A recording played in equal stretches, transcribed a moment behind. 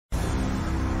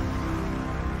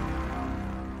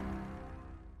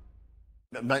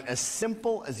But as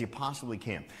simple as you possibly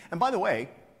can. And by the way,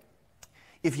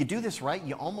 if you do this right,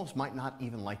 you almost might not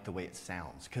even like the way it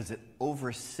sounds because it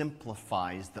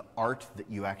oversimplifies the art that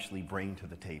you actually bring to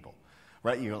the table,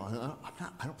 right? You go,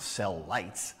 I don't sell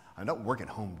lights. I don't work at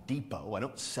Home Depot. I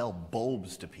don't sell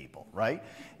bulbs to people, right?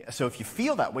 So if you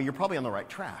feel that way, you're probably on the right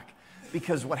track.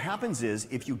 Because what happens is,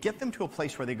 if you get them to a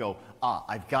place where they go,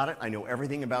 I've got it, I know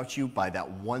everything about you by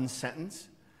that one sentence,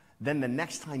 then the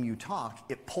next time you talk,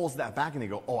 it pulls that back and they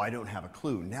go, I don't have a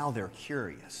clue. Now they're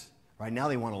curious, right? Now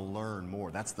they want to learn more.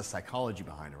 That's the psychology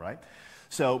behind it, right?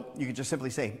 So you could just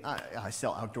simply say, I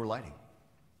sell outdoor lighting.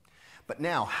 But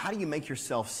now, how do you make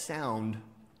yourself sound,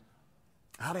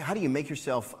 how do you make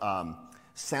yourself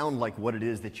sound like what it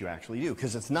is that you actually do?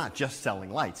 Because it's not just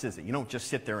selling lights, is it? You don't just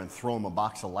sit there and throw them a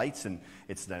box of lights and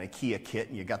it's an IKEA kit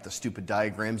and you got the stupid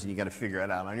diagrams and you got to figure it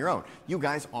out on your own. You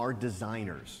guys are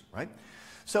designers, right?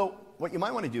 So what you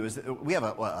might want to do is, we have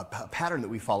a pattern that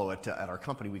we follow at our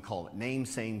company. We call it name,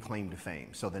 same, claim to fame.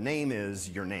 So the name is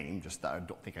your name. Just, I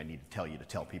don't think I need to tell you to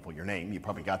tell people your name. You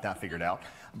probably got that figured out.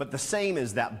 But the same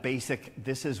is that basic,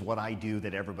 this is what I do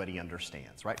that everybody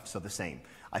understands, right? So the same.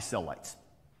 I sell lights.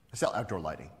 I sell outdoor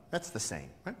lighting. That's the same,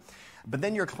 right? But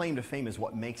then your claim to fame is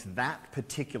what makes that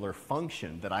particular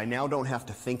function that I now don't have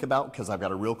to think about because I've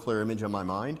got a real clear image in my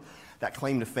mind. That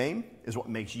claim to fame is what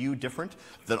makes you different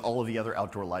than all of the other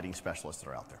outdoor lighting specialists that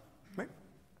are out there, right?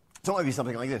 So it might be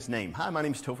something like this. Name, hi, my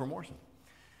name's Topher Morrison.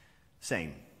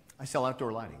 Same, I sell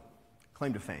outdoor lighting.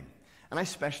 Claim to fame. And I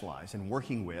specialize in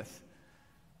working with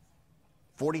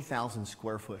 40,000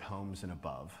 square foot homes and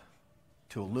above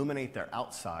to illuminate their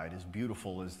outside as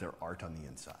beautiful as their art on the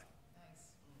inside.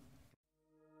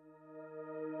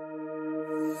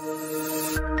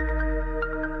 Nice.